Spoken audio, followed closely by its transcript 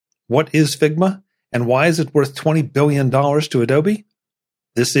What is Figma, and why is it worth $20 billion to Adobe?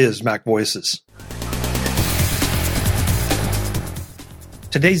 This is MacVoices.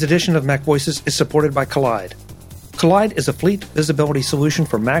 Today's edition of MacVoices is supported by Collide. Collide is a fleet visibility solution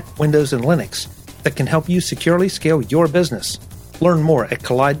for Mac, Windows, and Linux that can help you securely scale your business. Learn more at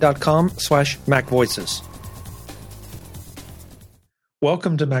collide.com/MacVoices.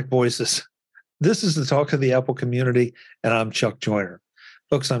 Welcome to MacVoices. This is the talk of the Apple community, and I'm Chuck Joyner.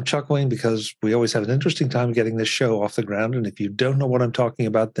 Folks, I'm chuckling because we always have an interesting time getting this show off the ground, and if you don't know what I'm talking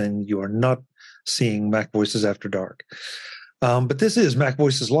about, then you are not seeing MacVoices After Dark. But this is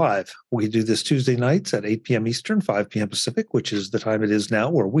MacVoices Live. We do this Tuesday nights at 8 p.m. Eastern, 5 p.m. Pacific, which is the time it is now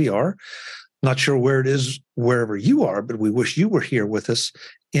where we are. Not sure where it is wherever you are, but we wish you were here with us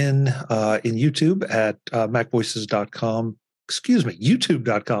in YouTube at macvoices.com. Excuse me,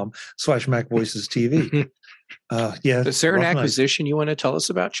 youtube.com/MacVoicesTV. Yeah. Is there an acquisition you want to tell us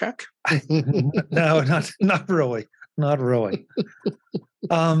about, Chuck? No, not really. Not really.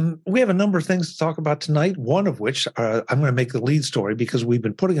 We have a number of things to talk about tonight, one of which I'm going to make the lead story because we've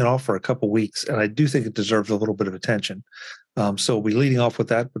been putting it off for a couple of weeks, and I do think it deserves a little bit of attention. So we'll be leading off with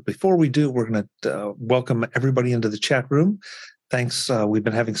that. But before we do, we're going to welcome everybody into the chat room. Thanks. We've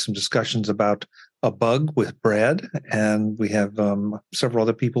been having some discussions about a bug with Brad, and we have several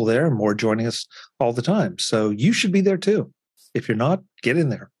other people there and more joining us all the time. So you should be there too. If you're not, get in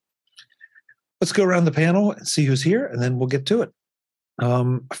there. Let's go around the panel and see who's here, and then we'll get to it.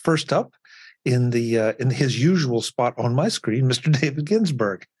 First up, in his usual spot on my screen, Mr. David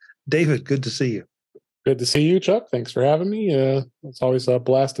Ginsburg. David, good to see you. Good to see you, Chuck. Thanks for having me. It's always a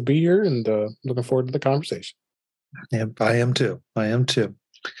blast to be here, and looking forward to the conversation. Yeah, I am too.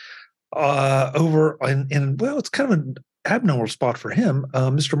 Over in well, it's kind of an abnormal spot for him,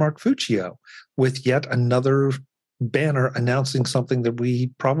 Mr. Mark Fuccio, with yet another banner announcing something that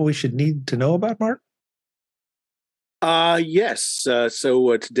we probably should need to know about, Mark? Yes.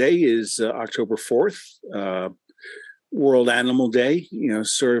 So today is October 4th, World Animal Day. You know,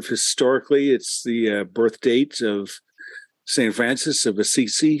 sort of historically, it's the birth date of St. Francis of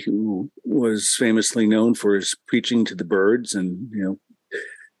Assisi, who was famously known for his preaching to the birds and, you know,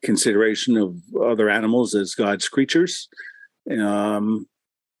 consideration of other animals as God's creatures.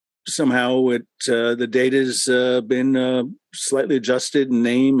 Somehow the date has been slightly adjusted in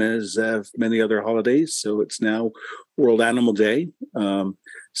name, as have many other holidays. So it's now World Animal Day.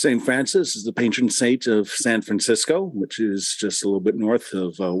 St. Francis is the patron saint of San Francisco, which is just a little bit north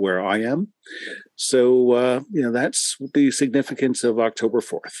of where I am. So, that's the significance of October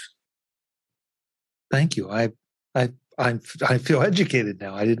 4th. Thank you. I feel educated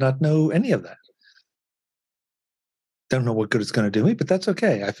now. I did not know any of that. Don't know what good it's going to do me, but that's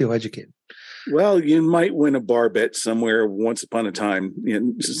okay. I feel educated. Well, you might win a bar bet somewhere once upon a time,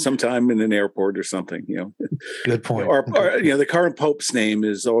 sometime in an airport or something. Good point. Or the current Pope's name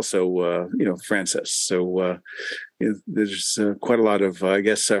is also Francis. So there's quite a lot of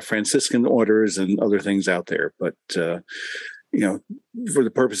Franciscan orders and other things out there. But for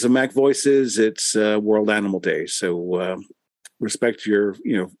the purpose of MacVoices, it's World Animal Day. So respect your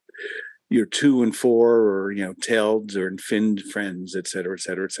 2 and 4, or tailed or finned friends, et cetera, et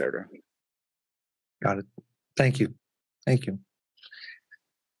cetera, et cetera. Got it. Thank you.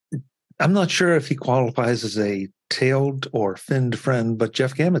 I'm not sure if he qualifies as a tailed or finned friend, but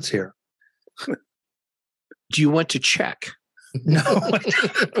Jeff Gammett's here. Do you want to check? No.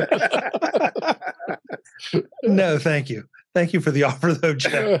 No, thank you. Thank you for the offer, though,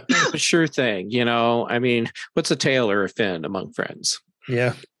 Jeff. Sure thing. What's a tail or a fin among friends?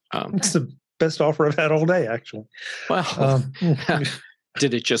 Yeah. It's the best offer I've had all day, actually. Well,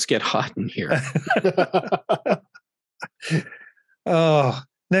 did it just get hot in here?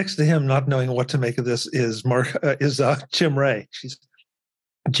 Next to him, not knowing what to make of this, is Jim Ray.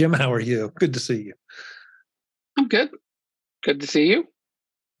 Jim, how are you? Good to see you. I'm good. Good to see you.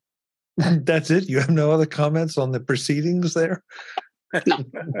 That's it? You have no other comments on the proceedings there?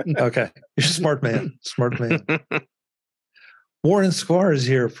 Okay. You're a smart man. Warren Sklar is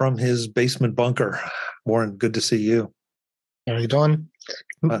here from his basement bunker. Warren, good to see you. How are you doing?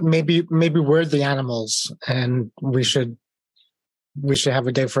 Maybe we're the animals, and we should have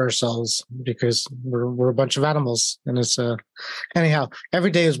a day for ourselves because we're a bunch of animals. And it's anyhow,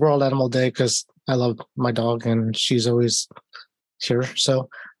 every day is World Animal Day because I love my dog and she's always here. So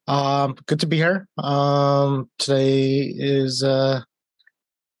good to be here. Today is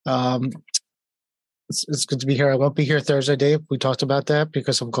it's good to be here. I won't be here Thursday, Dave. We talked about that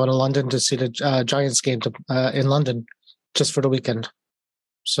because I'm going to London to see the Giants game in London just for the weekend.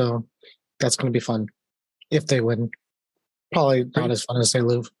 So that's going to be fun if they win. Probably not as fun as they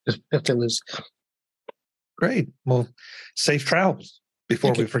lose if they lose. Great. Well, safe travels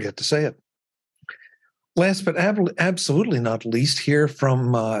before we forget to say it. Last but absolutely not least, here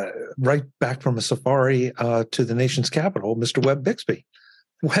from right back from a safari to the nation's capital, Mr. Webb Bixby.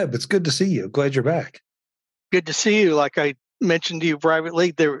 Webb, it's good to see you. Glad you're back. Good to see you. Like I mentioned to you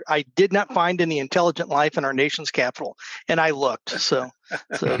privately, I did not find any intelligent life in our nation's capital, and I looked. So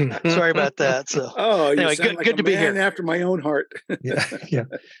sorry about that. So anyway, good to be here. After my own heart. Yeah.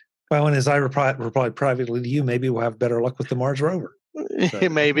 Well, and as I replied privately to you, maybe we'll have better luck with the Mars rover. So,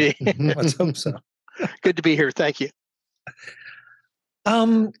 maybe. Let's hope so. Good to be here. Thank you.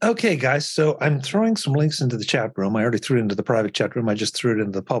 Okay, guys. So I'm throwing some links into the chat room. I already threw it into the private chat room. I just threw it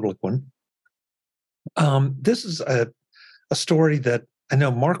into the public one. This is a story that I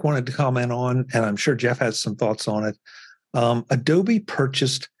know Mark wanted to comment on, and I'm sure Jeff has some thoughts on it. Adobe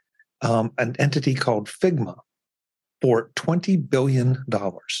purchased an entity called Figma for $20 billion.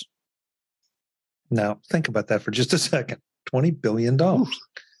 Now, think about that for just a second. $20 billion.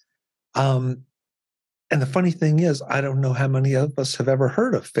 And the funny thing is, I don't know how many of us have ever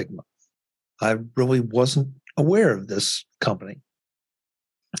heard of Figma. I really wasn't aware of this company.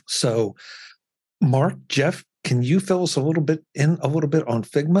 So, Mark, Jeff, can you fill us a little bit on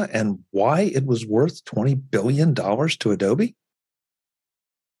Figma and why it was worth $20 billion to Adobe?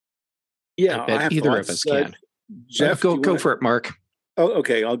 Yeah, I bet either of us can. Jeff, go for it, Mark. Oh,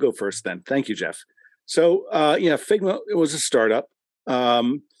 okay. I'll go first then. Thank you, Jeff. So, Figma, it was a startup.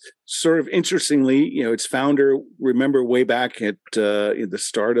 Sort of interestingly, its founder, remember way back at the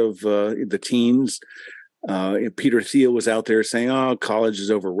start of the teens, Peter Thiel was out there saying, "Oh, college is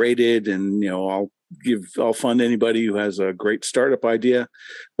overrated, and I'll fund anybody who has a great startup idea."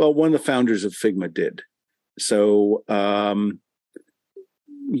 Well, one of the founders of Figma did. So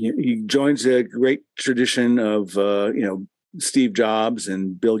he joins a great tradition of Steve Jobs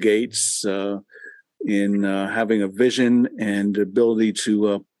and Bill Gates in having a vision and ability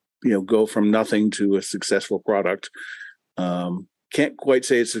to go from nothing to a successful product. Can't quite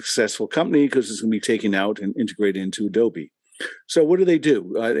say it's a successful company because it's going to be taken out and integrated into Adobe. So what do?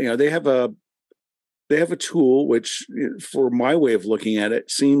 They have a tool which, for my way of looking at it,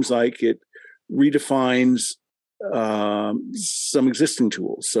 seems like it redefines some existing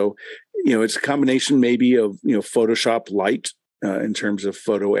tools. So it's a combination maybe of Photoshop Lite in terms of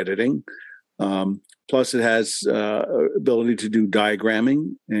photo editing. Plus, it has ability to do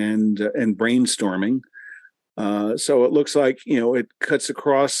diagramming and brainstorming. So it looks like it cuts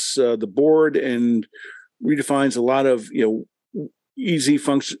across the board and redefines a lot of easy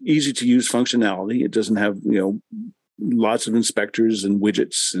to use functionality. It doesn't have lots of inspectors and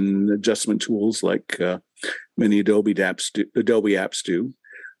widgets and adjustment tools like many Adobe apps do.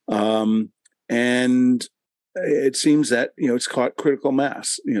 And it seems that it's caught critical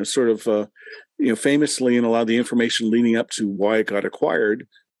mass. Famously, in a lot of the information leading up to why it got acquired,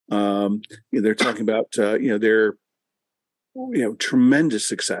 they're talking about their tremendous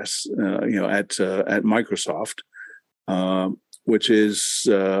success at Microsoft, which is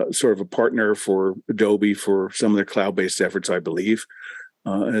sort of a partner for Adobe for some of their cloud-based efforts, I believe,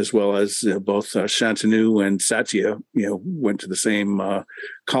 as well as both Shantanu and Satya, went to the same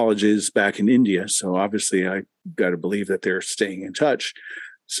colleges back in India. So obviously, I got to believe that they're staying in touch.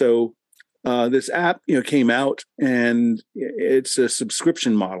 So this app, came out, and it's a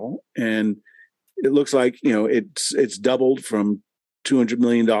subscription model, and it looks like it's doubled from $200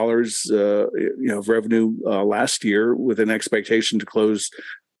 million of revenue last year, with an expectation to close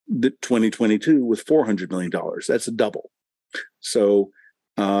 2022 with $400 million. That's a double. So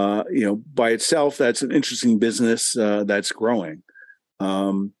by itself, that's an interesting business that's growing.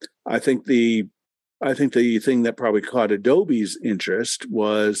 I think the thing that probably caught Adobe's interest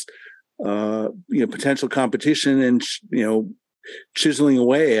was potential competition and chiseling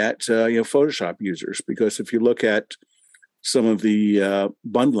away at Photoshop users, because if you look at some of the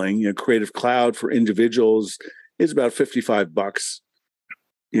bundling, Creative Cloud for individuals is about $55.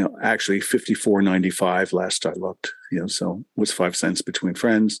 Actually $54.95 last I looked. So it was 5 cents between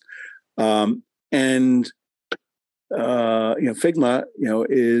friends. And Figma,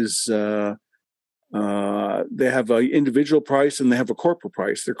 is they have an individual price and they have a corporate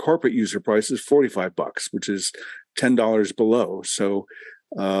price. Their corporate user price is $45, which is $10 below. So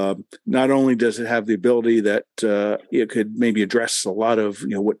not only does it have the ability that it could maybe address a lot of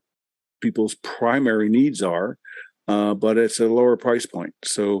what people's primary needs are, but it's a lower price point.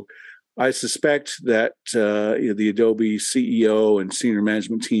 So I suspect that the Adobe CEO and senior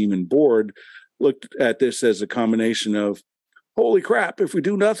management team and board looked at this as a combination of, holy crap, if we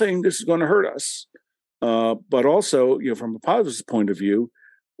do nothing, this is going to hurt us. but also, from a positive point of view,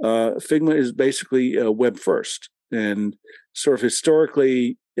 Figma is basically web first. And sort of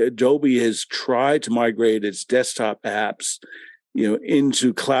historically, Adobe has tried to migrate its desktop apps,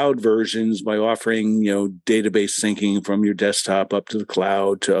 into cloud versions by offering, database syncing from your desktop up to the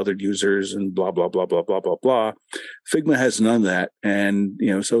cloud to other users and blah, blah, blah, blah, blah, blah, blah. Figma has none of that. And,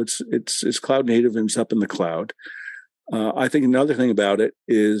 so it's cloud native and it's up in the cloud. I think another thing about it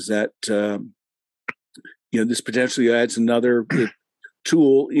is that, this potentially adds another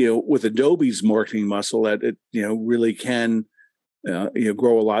tool, with Adobe's marketing muscle that it, really can,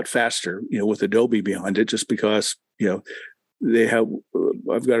 grow a lot faster, with Adobe behind it, just because, they have,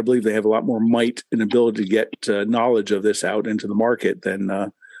 I've got to believe they have a lot more might and ability to get knowledge of this out into the market than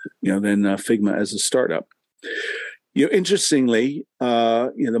Figma as a startup. Interestingly,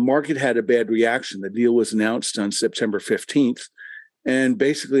 the market had a bad reaction. The deal was announced on September 15th. And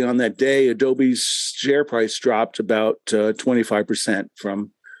basically on that day, Adobe's share price dropped about 25%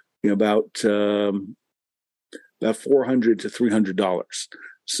 from about $400 to $300.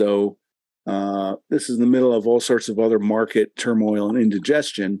 So this is in the middle of all sorts of other market turmoil and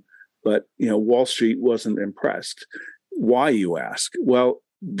indigestion, but Wall Street wasn't impressed. Why, you ask? Well,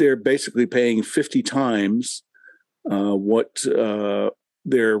 they're basically paying 50 times what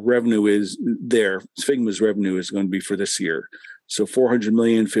their revenue is. Figma's revenue is going to be for this year. So 400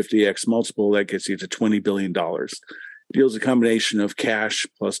 million, 50x multiple, that gets you to $20 billion. Deal's a combination of cash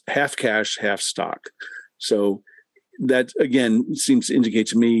plus half cash, half stock. So that, again, seems to indicate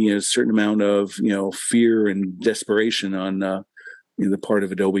to me a certain amount of, fear and desperation on the part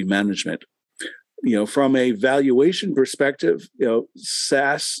of Adobe management. From a valuation perspective,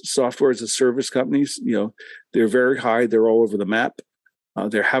 SaaS, software as a service companies, they're very high. They're all over the map.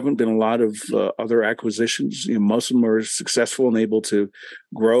 There haven't been a lot of other acquisitions. Most of them are successful and able to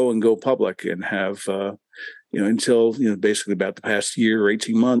grow and go public and have, until basically about the past year or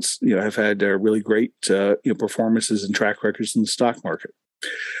 18 months, have had really great performances and track records in the stock market.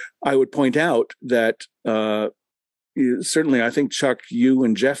 I would point out that certainly, I think Chuck, you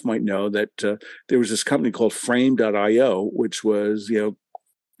and Jeff might know that there was this company called Frame.io, which was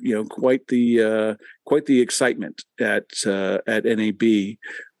quite the excitement at NAB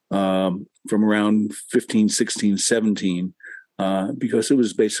from around 15, 16, 17, because it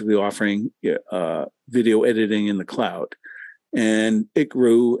was basically offering video editing in the cloud. And it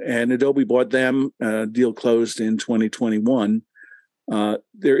grew, and Adobe bought them. Deal closed in 2021.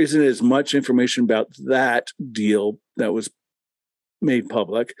 There isn't as much information about that deal that was made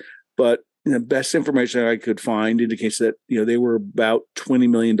public, but the best information I could find indicates that they were about $20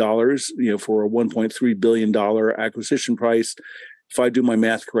 million, for a $1.3 billion acquisition price. If I do my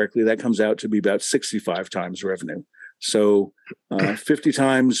math correctly, that comes out to be about 65 times revenue. So 50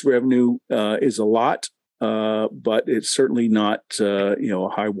 times revenue is a lot, but it's certainly not a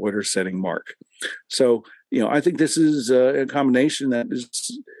high water setting mark. So I think this is a combination that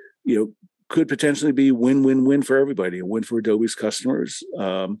is could potentially be win-win-win for everybody. A win for Adobe's customers,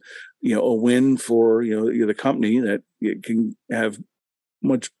 a win for the company that can have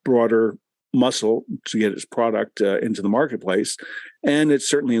much broader muscle to get its product into the marketplace, and it's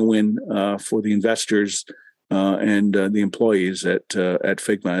certainly a win for the investors and the employees at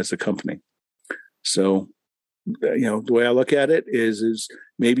Figma as a company. So, the way I look at it is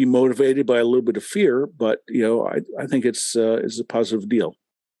maybe motivated by a little bit of fear, but I think it's a positive deal.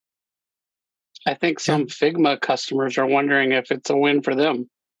 I think some Figma customers are wondering if it's a win for them.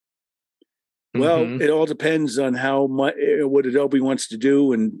 Well, it all depends on how much what Adobe wants to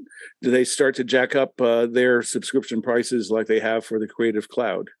do, and do they start to jack up their subscription prices like they have for the Creative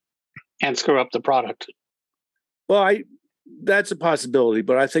Cloud, and screw up the product. Well, that's a possibility,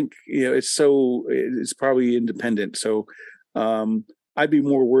 but I think it's probably independent. So I'd be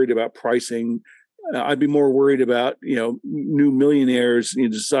more worried about pricing. I'd be more worried about new millionaires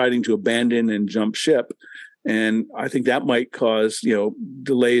deciding to abandon and jump ship, and I think that might cause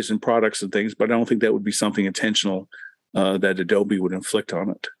delays in products and things. But I don't think that would be something intentional that Adobe would inflict on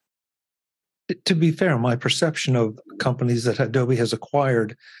it. To be fair, my perception of companies that Adobe has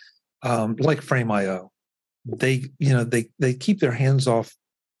acquired, like Frame.io, they keep their hands off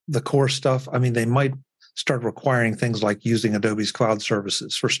the core stuff. I mean, they might start requiring things like using Adobe's cloud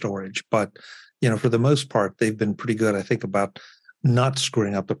services for storage, but for the most part, they've been pretty good, I think, about not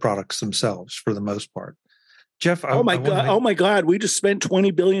screwing up the products themselves for the most part. Jeff, oh my God, we just spent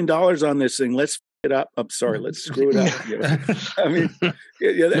 $20 billion on this thing. Let's f it up. I'm sorry, let's screw it up. I mean,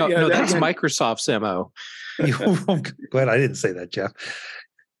 that's Microsoft's MO. Glad I didn't say that, Jeff.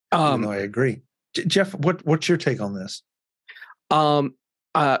 No, I agree. Jeff, what's your take on this?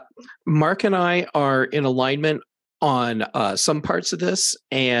 Mark and I are in alignment on some parts of this,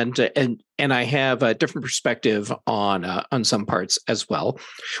 and I have a different perspective on some parts as well,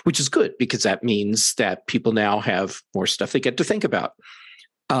 which is good because that means that people now have more stuff they get to think about.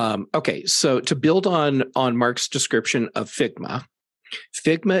 Okay, so to build on Mark's description of Figma,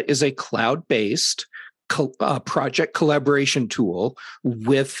 Figma is a cloud-based project collaboration tool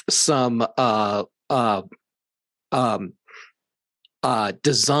with some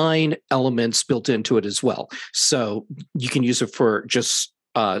design elements built into it as well. So you can use it for just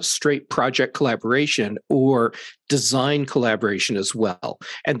straight project collaboration or design collaboration as well.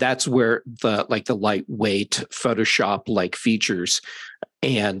 And that's where the lightweight Photoshop like features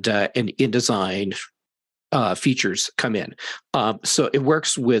and InDesign features come in. So it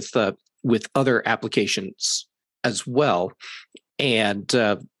works with other applications as well, and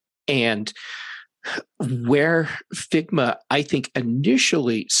where Figma, I think,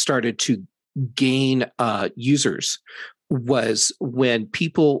 initially started to gain users was when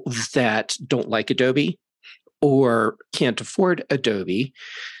people that don't like Adobe or can't afford Adobe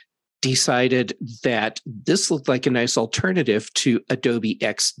decided that this looked like a nice alternative to Adobe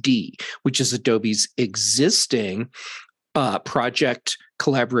XD, which is Adobe's existing project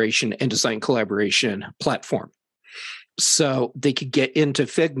collaboration and design collaboration platform. So they could get into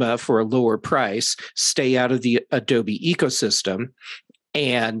Figma for a lower price, stay out of the Adobe ecosystem,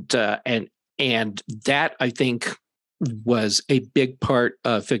 and that, I think, was a big part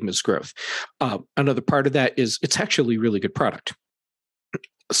of Figma's growth. Another part of that is it's actually a really good product.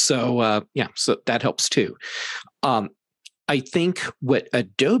 So so that helps too. I think what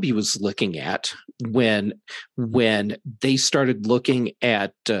Adobe was looking at when they started looking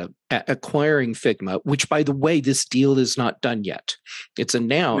at acquiring Figma, which, by the way, this deal is not done yet. It's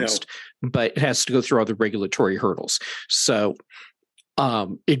announced, but it has to go through all the regulatory hurdles. So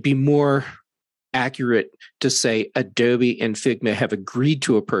it'd be more accurate to say Adobe and Figma have agreed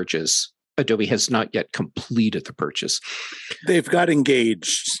to a purchase. Adobe has not yet completed the purchase. They've got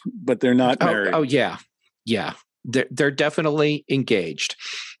engaged, but they're not married. Oh yeah. They're definitely engaged.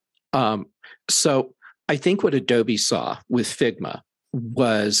 So I think what Adobe saw with Figma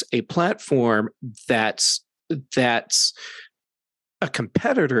was a platform that's a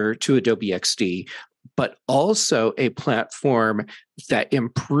competitor to Adobe XD, but also a platform that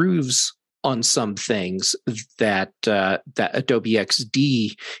improves on some things that Adobe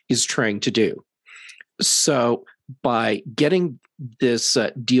XD is trying to do. So by getting this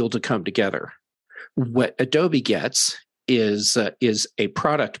deal to come together, what Adobe gets is a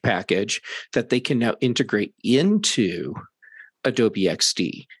product package that they can now integrate into Adobe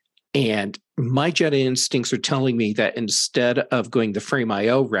XD. And my Jedi instincts are telling me that instead of going the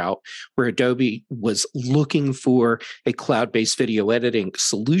Frame.io route, where Adobe was looking for a cloud-based video editing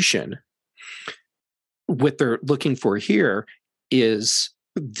solution, what they're looking for here is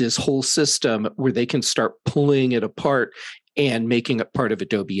this whole system where they can start pulling it apart and making it part of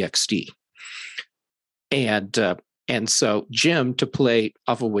Adobe XD. And so, Jim, to play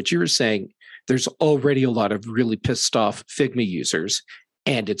off of what you were saying, there's already a lot of really pissed off Figma users,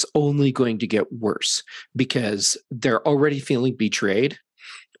 and it's only going to get worse because they're already feeling betrayed.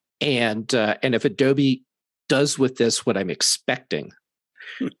 And if Adobe does with this what I'm expecting,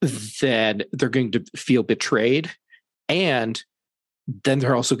 then they're going to feel betrayed, and then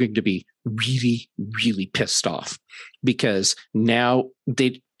they're also going to be really, really pissed off because now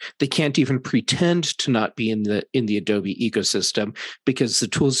they can't even pretend to not be in the Adobe ecosystem because the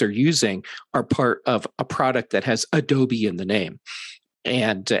tools they're using are part of a product that has Adobe in the name.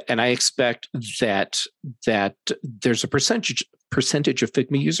 And I expect that there's a percentage of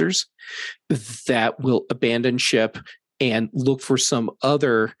Figma users that will abandon ship and look for some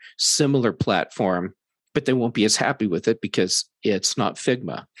other similar platform, but they won't be as happy with it because it's not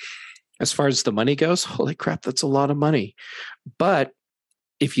Figma. As far as the money goes, holy crap, that's a lot of money. But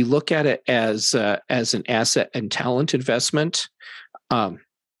if you look at it as an asset and talent investment,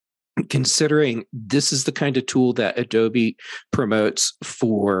 considering this is the kind of tool that Adobe promotes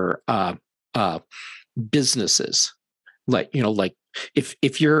for businesses, like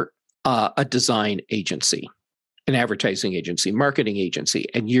if you're a design agency, an advertising agency, marketing agency,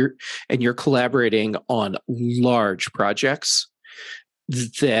 and you're collaborating on large projects,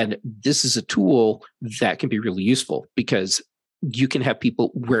 then this is a tool that can be really useful because you can have people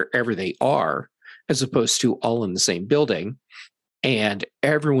wherever they are, as opposed to all in the same building, and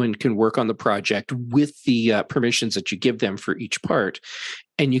everyone can work on the project with the permissions that you give them for each part,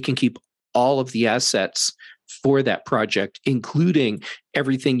 and you can keep all of the assets for that project, including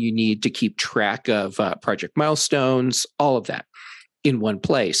everything you need to keep track of project milestones, all of that. in one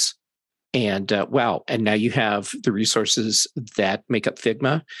place. And wow, and now you have the resources that make up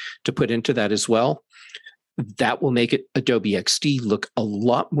Figma to put into that as well. That will make Adobe XD look a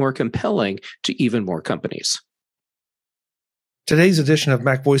lot more compelling to even more companies. Today's edition of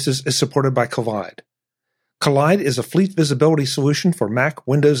MacVoices is supported by Collide. Collide is a fleet visibility solution for Mac,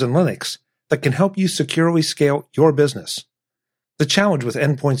 Windows, and Linux that can help you securely scale your business. The challenge with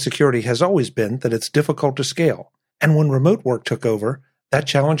endpoint security has always been that it's difficult to scale, and when remote work took over, that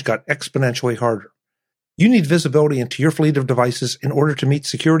challenge got exponentially harder. You need visibility into your fleet of devices in order to meet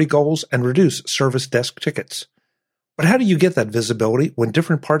security goals and reduce service desk tickets. But how do you get that visibility when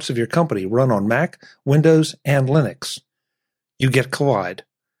different parts of your company run on Mac, Windows, and Linux? You get Collide.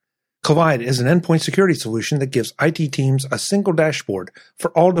 Collide is an endpoint security solution that gives IT teams a single dashboard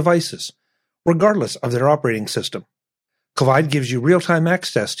for all devices, regardless of their operating system. Collide gives you real-time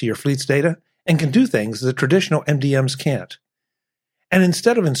access to your fleet's data and can do things that traditional MDMs can't. And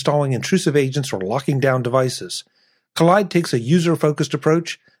instead of installing intrusive agents or locking down devices, Collide takes a user-focused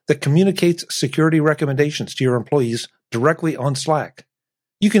approach that communicates security recommendations to your employees directly on Slack.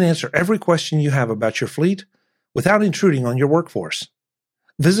 You can answer every question you have about your fleet without intruding on your workforce.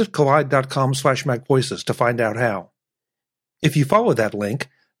 Visit collide.com/MacVoices to find out how. If you follow that link,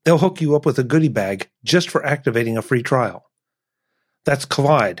 they'll hook you up with a goodie bag just for activating a free trial. That's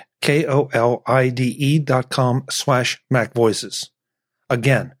Collide, KOLIDE.com/MacVoices.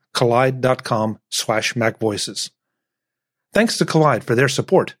 Again, collide.com/MacVoices. Thanks to Collide for their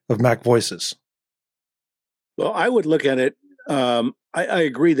support of MacVoices. Well, I would look at it. I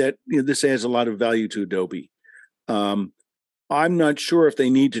agree that this adds a lot of value to Adobe. I'm not sure if they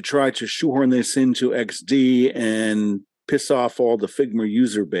need to try to shoehorn this into XD and piss off all the Figma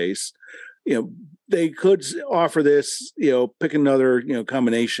user base. They could offer this, pick another,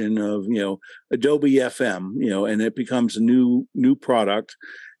 combination of, Adobe FM, and it becomes a new product,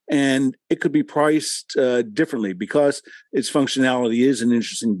 and it could be priced differently because its functionality is an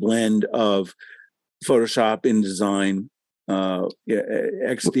interesting blend of Photoshop, InDesign,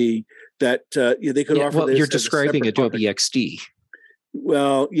 XD that they could offer. Well, this you're describing Adobe XD.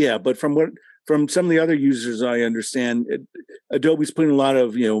 Well, yeah, but from some of the other users, I understand Adobe's putting a lot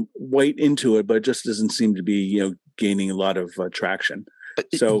of weight into it, but it just doesn't seem to be gaining a lot of traction.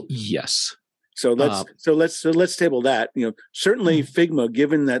 So yes. So let's table that. Certainly Figma,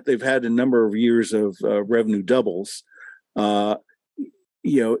 given that they've had a number of years of revenue doubles,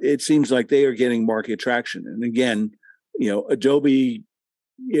 it seems like they are getting market traction. And again, Adobe,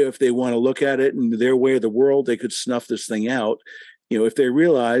 if they want to look at it in their way of the world, they could snuff this thing out. If they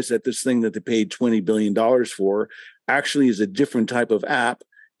realize that this thing that they paid $20 billion for actually is a different type of app,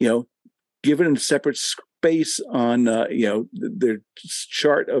 give it a separate space on, their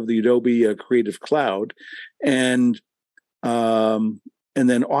chart of the Adobe Creative Cloud and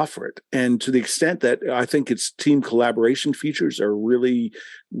then offer it. And to the extent that I think its team collaboration features are really,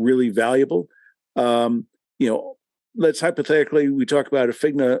 really valuable, let's hypothetically, we talk about a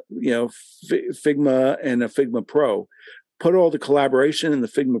Figma, Figma and a Figma Pro. Put all the collaboration in the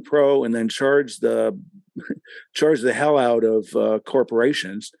Figma Pro and then charge the hell out of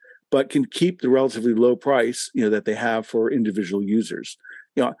corporations, but can keep the relatively low price that they have for individual users.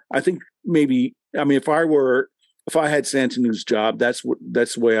 I think maybe if I had Santanu's job, that's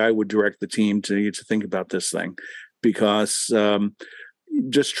the way I would direct the team to think about this thing, because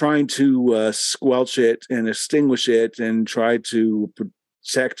just trying to squelch it and extinguish it and try to protect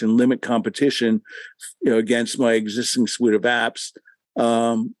and limit competition, against my existing suite of apps,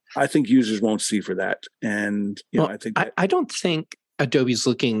 I think users won't see for that. And I think I don't think Adobe's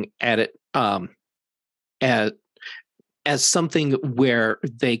looking at it as something where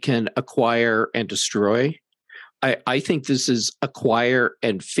they can acquire and destroy. I think this is acquire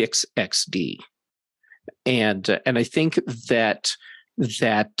and fix XD, and I think that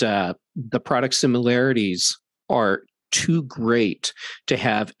the product similarities are too great to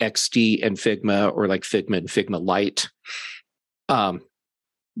have XD and Figma, or like Figma and Figma Lite,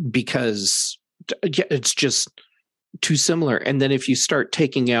 because it's just too similar. And then if you start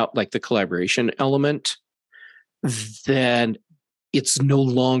taking out like the collaboration element, then it's no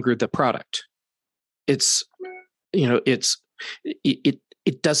longer the product. It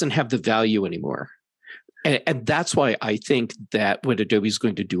doesn't have the value anymore. And that's why I think that what Adobe's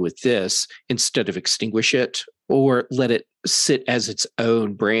going to do with this, instead of extinguish it or let it sit as its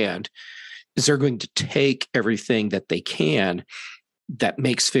own brand, is they're going to take everything that they can that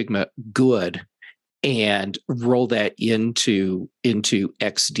makes Figma good and roll that into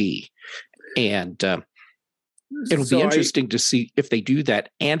XD. And It'll be interesting to see if they do that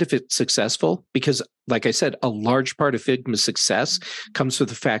and if it's successful, because like I said, a large part of Figma's success comes with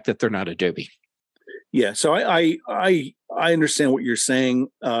the fact that they're not Adobe. Yeah. So I understand what you're saying.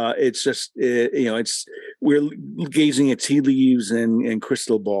 It's just, we're gazing at tea leaves and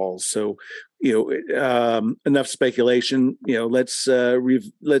crystal balls. So, enough speculation. Let's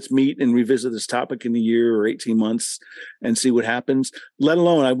meet and revisit this topic in a year or 18 months and see what happens. Let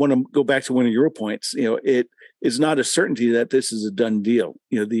alone, I want to go back to one of your points. It is not a certainty that this is a done deal.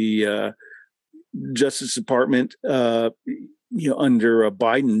 The Justice Department, under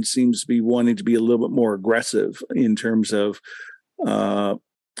Biden seems to be wanting to be a little bit more aggressive in terms of,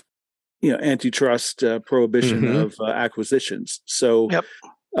 antitrust prohibition of acquisitions. So, Yep.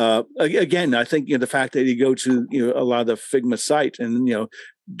 Again, I think the fact that you go to a lot of the Figma site and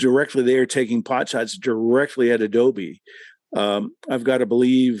directly they are taking pot shots directly at Adobe. I've got to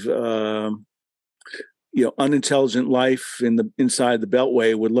believe unintelligent life inside the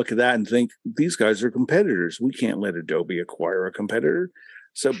Beltway would look at that and think these guys are competitors. We can't let Adobe acquire a competitor.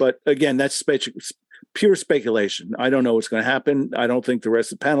 So, but again, that's pure speculation. I don't know what's going to happen. I don't think the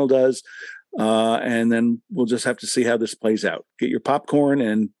rest of the panel does. And then we'll just have to see how this plays out. Get your popcorn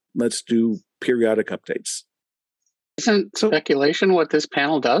and let's do periodic updates. Isn't speculation what this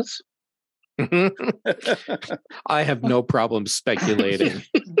panel does? I have no problem speculating.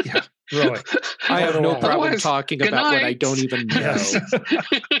 Yeah, really. I have no problem Otherwise, talking good about what I night. don't even know. Yes.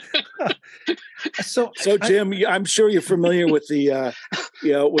 So Jim, I'm sure you're familiar with the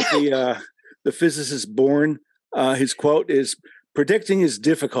physicist Bourne. His quote is, "Predicting is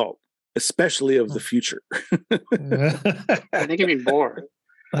difficult, especially of the future." I think you mean Bohr.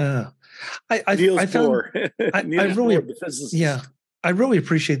 I really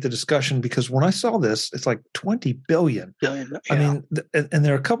appreciate the discussion, because when I saw this, it's like 20 billion. Yeah. I mean, and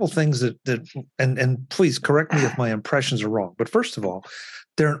there are a couple things that and please correct me if my impressions are wrong. But first of all,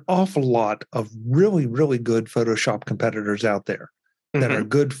 there are an awful lot of really, really good Photoshop competitors out there that are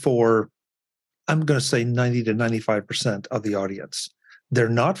good for, I'm going to say 90 to 95% of the audience. They're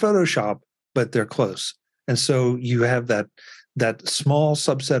not Photoshop, but they're close. And so you have that small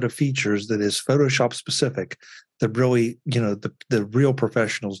subset of features that is Photoshop specific that really, the real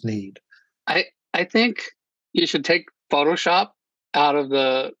professionals need. I think you should take Photoshop out of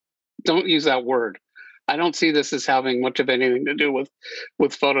don't use that word. I don't see this as having much of anything to do with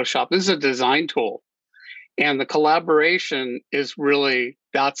Photoshop. This is a design tool. And the collaboration is really,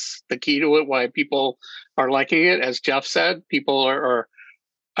 that's the key to it, why people are liking it. As Jeff said, people are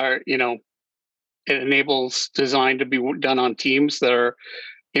it enables design to be done on teams that are,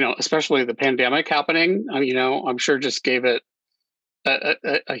 especially the pandemic happening, I'm sure just gave it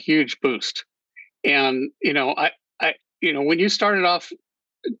a huge boost. And, when you started off,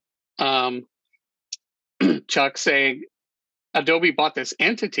 Chuck, saying Adobe bought this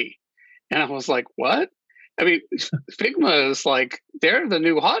entity, and I was like, what? I mean, Figma is like, they're the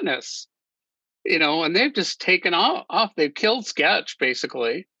new hotness, and they've just taken off. They've killed Sketch,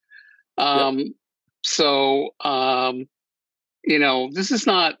 basically. So, this is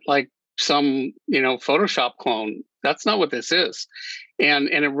not like some, Photoshop clone. That's not what this is. And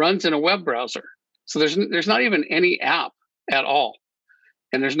it runs in a web browser. So there's not even any app at all.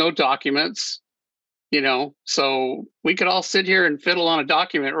 And there's no documents, so we could all sit here and fiddle on a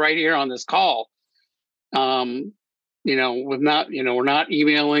document right here on this call. With not, we're not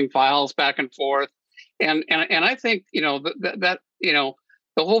emailing files back and forth. And I think, that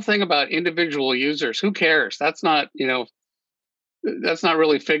the whole thing about individual users, who cares? That's not really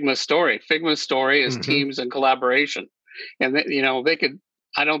Figma's story. Figma's story is teams and collaboration. And, they could,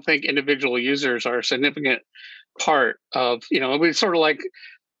 I don't think individual users are a significant part of, it's sort of like,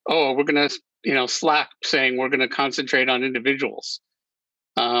 oh, we're going to, Slack saying we're going to concentrate on individuals.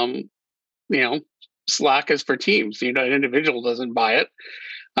 Slack is for teams, an individual doesn't buy it.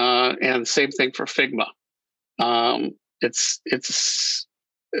 And same thing for Figma. It's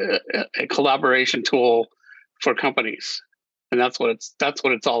a collaboration tool for companies, and that's what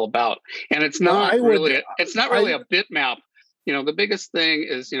it's all about. And it's not really a bitmap. The biggest thing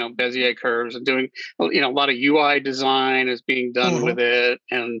is Bezier curves and doing a lot of UI design is being done with it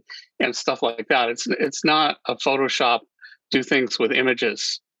and stuff like that. It's not a Photoshop do things with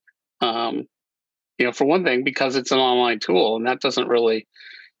images. For one thing, because it's an online tool, and that doesn't really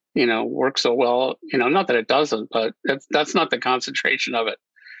work so well. Not that it doesn't, but that's not the concentration of it.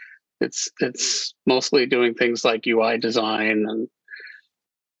 It's mostly doing things like UI design and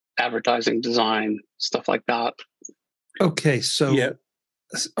advertising design, stuff like that. Okay, so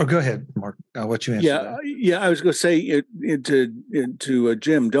go ahead, Mark. I'll let you answer. I was going to say to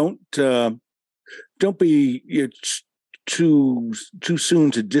Jim, don't don't be too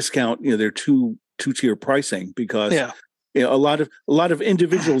soon to discount their two-tier pricing, because a lot of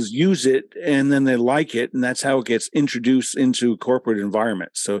individuals use it and then they like it, and that's how it gets introduced into corporate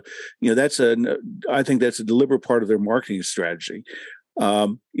environments. So I think that's a deliberate part of their marketing strategy.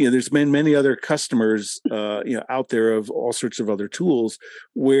 There's been many other customers out there of all sorts of other tools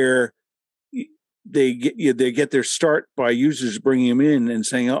where they get their start by users bringing them in and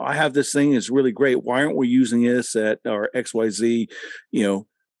saying, "Oh, I have this thing; it's really great. Why aren't we using this at our XYZ,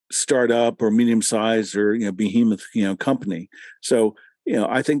 startup or medium size or behemoth company?" So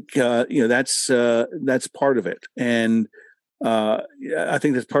I think that's part of it, and I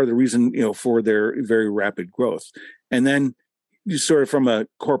think that's part of the reason for their very rapid growth. And then, sort of from a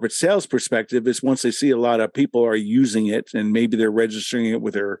corporate sales perspective, is once they see a lot of people are using it and maybe they're registering it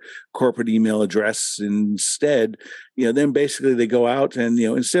with their corporate email address instead, then basically they go out and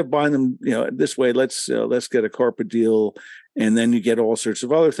instead of buying them this way, let's get a corporate deal, and then you get all sorts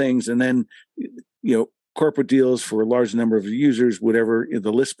of other things, and then corporate deals for a large number of users, whatever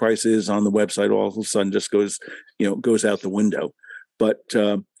the list price is on the website, all of a sudden just goes out the window. But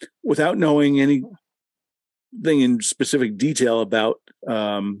without knowing anything in specific detail about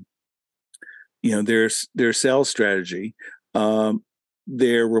their sales strategy,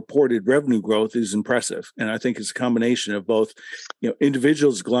 their reported revenue growth is impressive, and I think it's a combination of both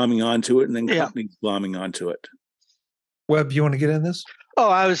individuals glomming onto it and then companies glomming onto it. Webb, you want to get in this? Oh,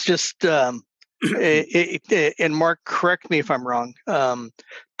 I was just and Mark, correct me if I'm wrong.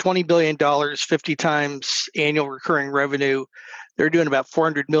 $20 billion, 50 times annual recurring revenue. They're doing about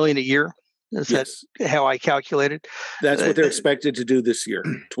 $400 million a year. Is that how I calculated? That's what they're expected to do this year,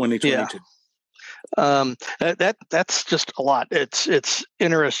 2022. That's just a lot. It's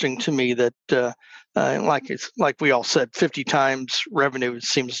interesting to me that like we all said, 50 times revenue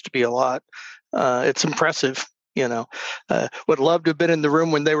seems to be a lot. It's impressive. Would love to have been in the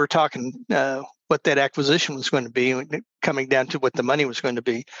room when they were talking what that acquisition was going to be, coming down to what the money was going to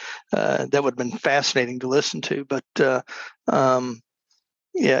be. That would have been fascinating to listen to. But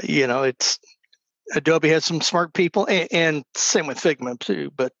it's Adobe has some smart people, and same with Figma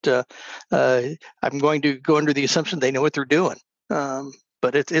too. But I'm going to go under the assumption they know what they're doing.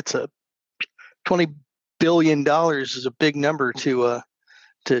 But it's a $20 billion is a big number to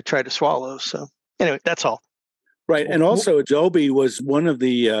try to swallow. So anyway, that's all. Right. And also Adobe was one of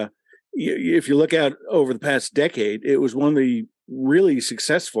the, if you look at over the past decade, it was one of the really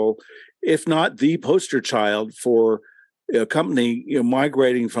successful, if not the poster child for a company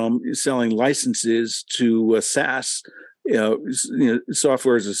migrating from selling licenses to SaaS,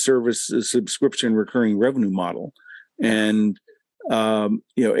 software as a service, a subscription recurring revenue model. And,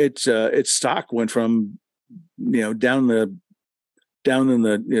 its stock went from, down in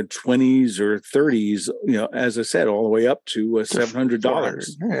the 20s or 30s, as I said, all the way up to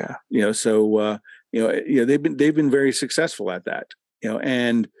 $700. Yeah. So they've been very successful at that.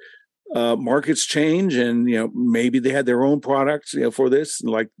 And markets change, and maybe they had their own products for this.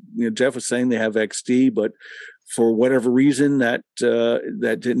 Like Jeff was saying, they have XD, but for whatever reason that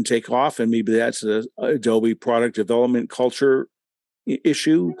didn't take off, and maybe that's a Adobe product development culture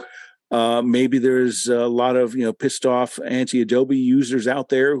issue. Maybe there's a lot of pissed off anti-Adobe users out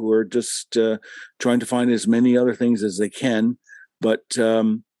there who are just trying to find as many other things as they can. But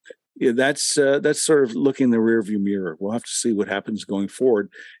that's sort of looking in the rearview mirror. We'll have to see what happens going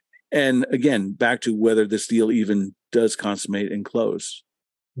forward. And again, back to whether this deal even does consummate and close.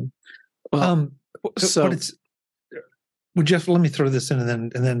 Well, Jeff, let me throw this in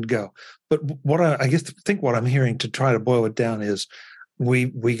and then go. But what I think what I'm hearing, to try to boil it down, is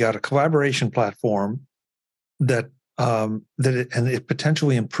we got a collaboration platform that it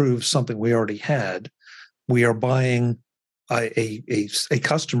potentially improves something we already had. We are buying a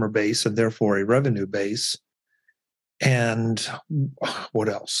customer base and therefore a revenue base. And what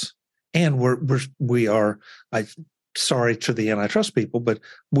else? And we are sorry to the antitrust people, but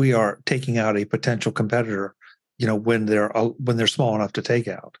we are taking out a potential competitor, when they're small enough to take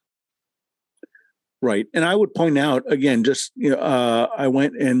out. Right. And I would point out again, just, I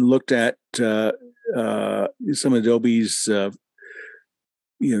went and looked at some of Adobe's, 10K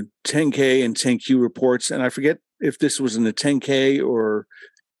and 10Q reports. And I forget if this was in the 10K or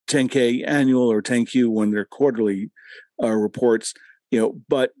 10K annual or 10Q when they're quarterly reports,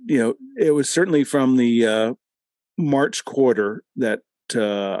 but, it was certainly from the March quarter that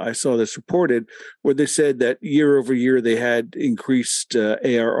I saw this reported, where they said that year over year they had increased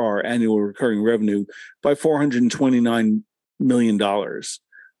ARR, annual recurring revenue, by $429 million.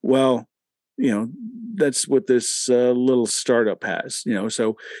 Well, that's what this little startup has.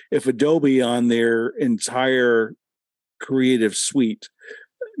 So if Adobe on their entire creative suite,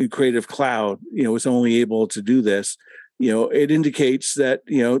 Creative Cloud, is only able to do this, it indicates that,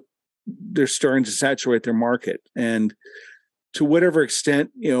 they're starting to saturate their market. And to whatever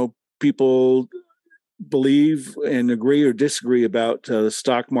extent, people believe and agree or disagree about the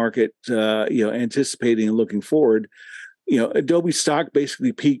stock market, anticipating and looking forward, Adobe stock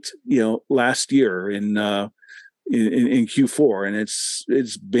basically peaked, last year in Q4, and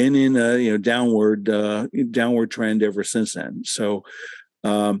it's been in a downward trend ever since then. So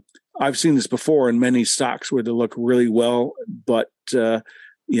I've seen this before in many stocks where they look really well, but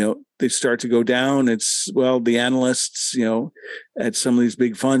they start to go down. The analysts, at some of these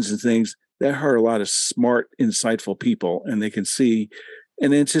big funds and things, they hire a lot of smart, insightful people, and they can see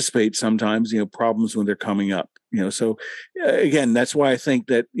and anticipate sometimes, problems when they're coming up. So again, that's why I think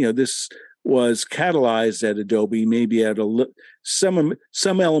that this was catalyzed at Adobe, maybe at some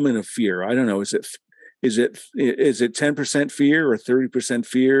element of fear. I don't know. Is it 10% fear or 30%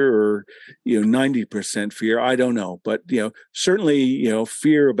 fear or 90% fear? I don't know, but certainly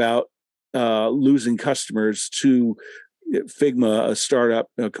fear about losing customers to Figma, a startup,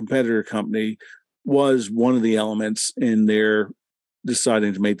 a competitor company, was one of the elements in their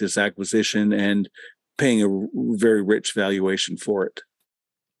deciding to make this acquisition and paying a very rich valuation for it.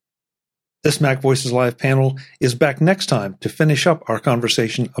 This MacVoices Live panel is back next time to finish up our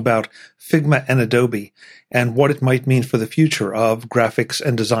conversation about Figma and Adobe and what it might mean for the future of graphics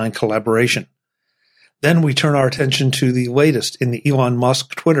and design collaboration. Then we turn our attention to the latest in the Elon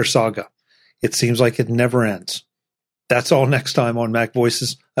Musk Twitter saga. It seems like it never ends. That's all next time on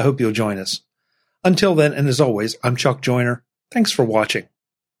MacVoices. I hope you'll join us. Until then, and as always, I'm Chuck Joyner. Thanks for watching.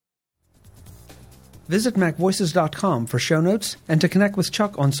 Visit MacVoices.com for show notes and to connect with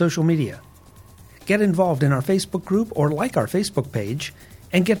Chuck on social media. Get involved in our Facebook group or like our Facebook page,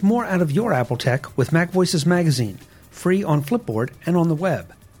 and get more out of your Apple tech with MacVoices Magazine, free on Flipboard and on the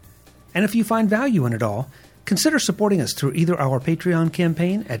web. And if you find value in it all, consider supporting us through either our Patreon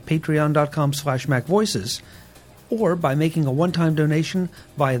campaign at patreon.com/MacVoices or by making a one-time donation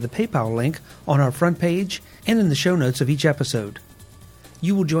via the PayPal link on our front page and in the show notes of each episode.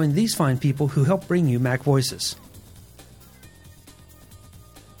 You will join these fine people who help bring you MacVoices.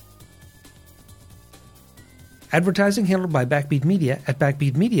 Advertising handled by Backbeat Media at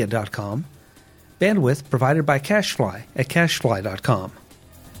backbeatmedia.com. Bandwidth provided by CashFly at cashfly.com.